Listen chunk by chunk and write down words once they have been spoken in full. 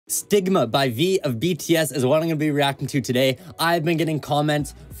Stigma by V of BTS is what I'm going to be reacting to today. I've been getting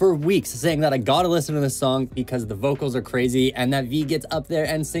comments for weeks saying that I gotta listen to this song because the vocals are crazy and that V gets up there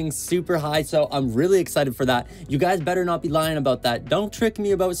and sings super high, so I'm really excited for that. You guys better not be lying about that. Don't trick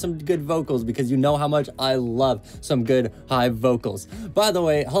me about some good vocals because you know how much I love some good high vocals. By the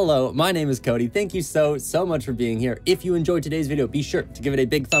way, hello, my name is Cody. Thank you so much for being here. If you enjoyed today's video, be sure to give it a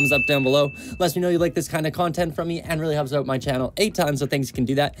big thumbs up down below. Lets me know you like this kind of content from me and really helps out my channel a ton, so thanks, you can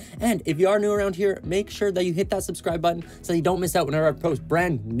do that. And if you are new around here, make sure that you hit that subscribe button so you don't miss out whenever I post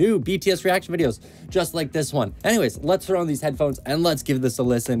brand new BTS reaction videos just like this one. Anyways, let's throw on these headphones and let's give this a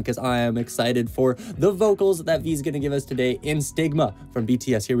listen because I am excited for the vocals that V's gonna give us today in Stigma from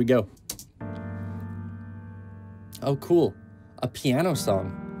BTS. Here we go. Oh, cool. A piano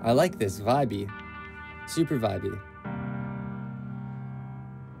song. I like this. Vibey. Super vibey.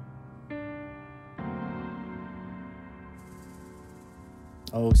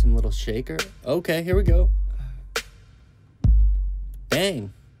 Oh, some little shaker. Okay, here we go.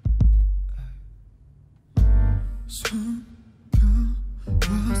 Dang.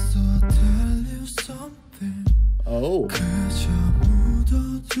 Oh.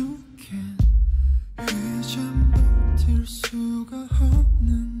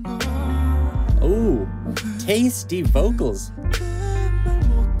 Oh, tasty vocals.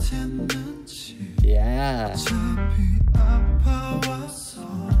 Yeah.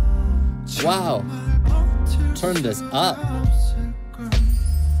 Wow. Turn this up.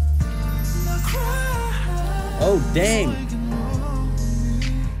 Oh, dang.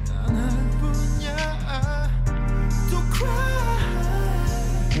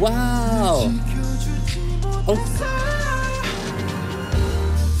 Wow. Oh.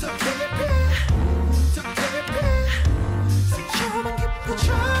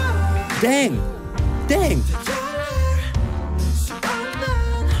 Dang. Dang.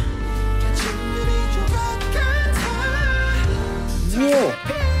 Whoa.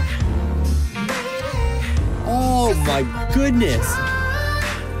 Oh my goodness.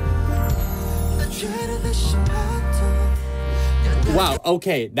 Wow,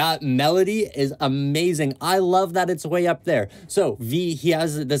 okay, that melody is amazing. I love that it's way up there. So V, he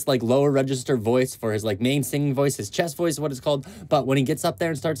has this like lower register voice for his like main singing voice, his chest voice, what it's called. But when he gets up there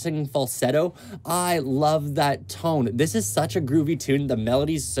and starts singing falsetto, I love that tone. This is such a groovy tune. The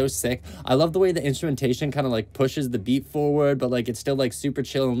melody's so sick. I love the way the instrumentation kind of like pushes the beat forward, but like it's still like super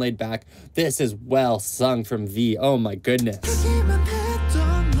chill and laid back. This is well sung from V. Oh my goodness.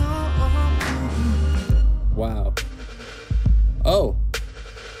 Wow. Oh,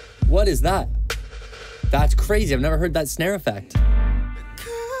 what is that? That's crazy. I've never heard that snare effect.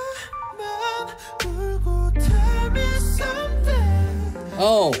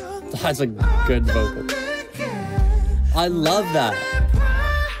 Oh, that's a good vocal. I love that.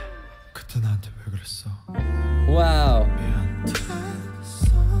 Wow.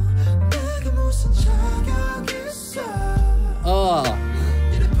 Oh.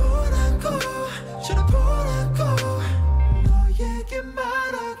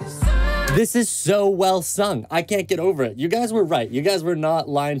 This is so well sung. I can't get over it. You guys were right. You guys were not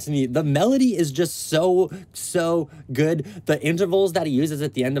lying to me. The melody is just so good. The intervals that he uses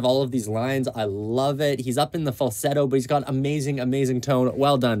at the end of all of these lines, I love it. He's up in the falsetto, but he's got amazing tone.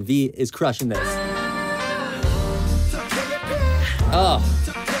 Well done. V is crushing this. Oh.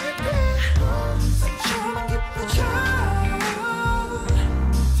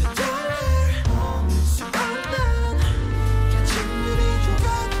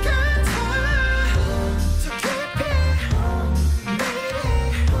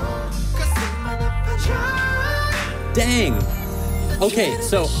 Dang. Okay,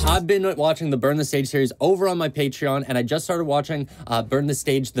 so I've been watching the Burn the Stage series over on my Patreon, and I just started watching Burn the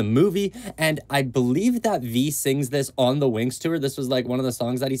Stage, the movie, and I believe that V sings this on the Wings tour. This was like one of the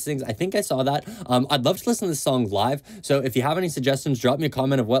songs that he sings. I think I saw that. I'd love to listen to this song live, so if you have any suggestions, drop me a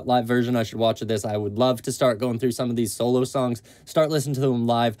comment of what live version I should watch of this. I would love to start going through some of these solo songs, start listening to them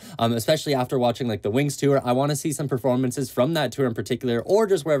live, especially after watching like the Wings tour. I want to see some performances from that tour in particular, or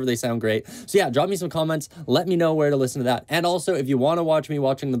just wherever they sound great. So yeah, drop me some comments, let me know where to listen to that. And also, if you want to watch me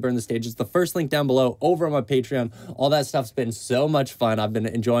watching the Burn the Stage, it's the first link down below over on my Patreon. All that stuff's been so much fun. I've been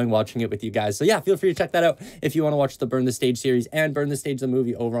enjoying watching it with you guys. So yeah, feel free to check that out if you want to watch the Burn the Stage series and Burn the Stage the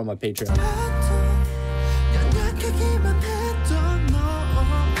movie over on my Patreon.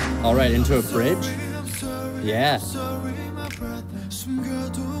 All right, into a bridge. Yeah.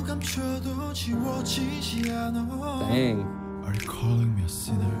 Dang. Are you calling me a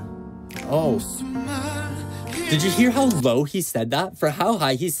sinner? Oh. Did you hear how low he said that? For how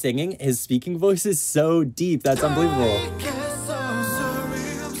high he's singing, his speaking voice is so deep. That's unbelievable.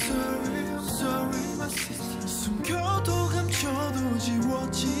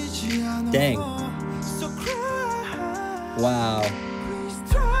 Dang. Wow.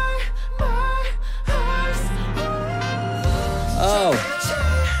 Oh.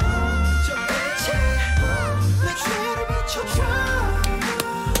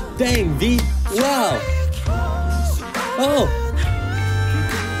 Dang, V. Wow. Oh.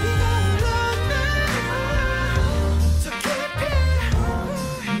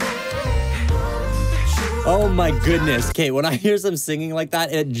 Oh my goodness. Okay, when I hear some singing like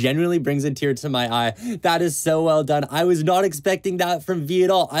that, it genuinely brings a tear to my eye. That is so well done. I was not expecting that from V at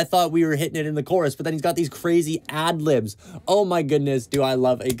all. I thought we were hitting it in the chorus, but then he's got these crazy ad-libs. Oh my goodness, do I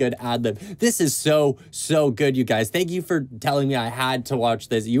love a good ad-lib. This is so, so good, you guys. Thank you for telling me I had to watch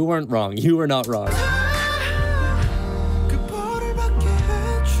this. You weren't wrong. You were not wrong.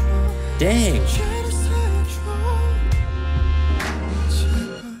 Dang.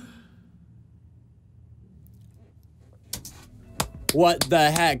 What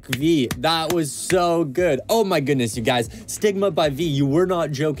the heck, V? That was so good. Oh my goodness, you guys. Stigma by V, you were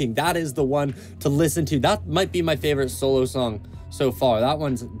not joking. That is the one to listen to. That might be my favorite solo song so far. That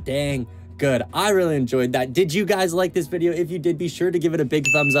one's dang good. I really enjoyed that. Did you guys like this video? If you did, be sure to give it a big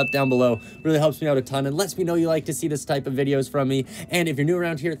thumbs up down below. Really helps me out a ton and lets me know you like to see this type of videos from me. And if you're new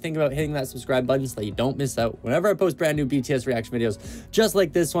around here, think about hitting that subscribe button so that you don't miss out whenever I post brand new BTS reaction videos just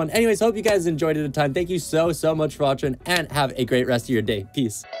like this one. Anyways, hope you guys enjoyed it a ton. Thank you so, so much for watching and have a great rest of your day.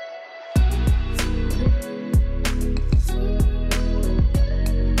 Peace.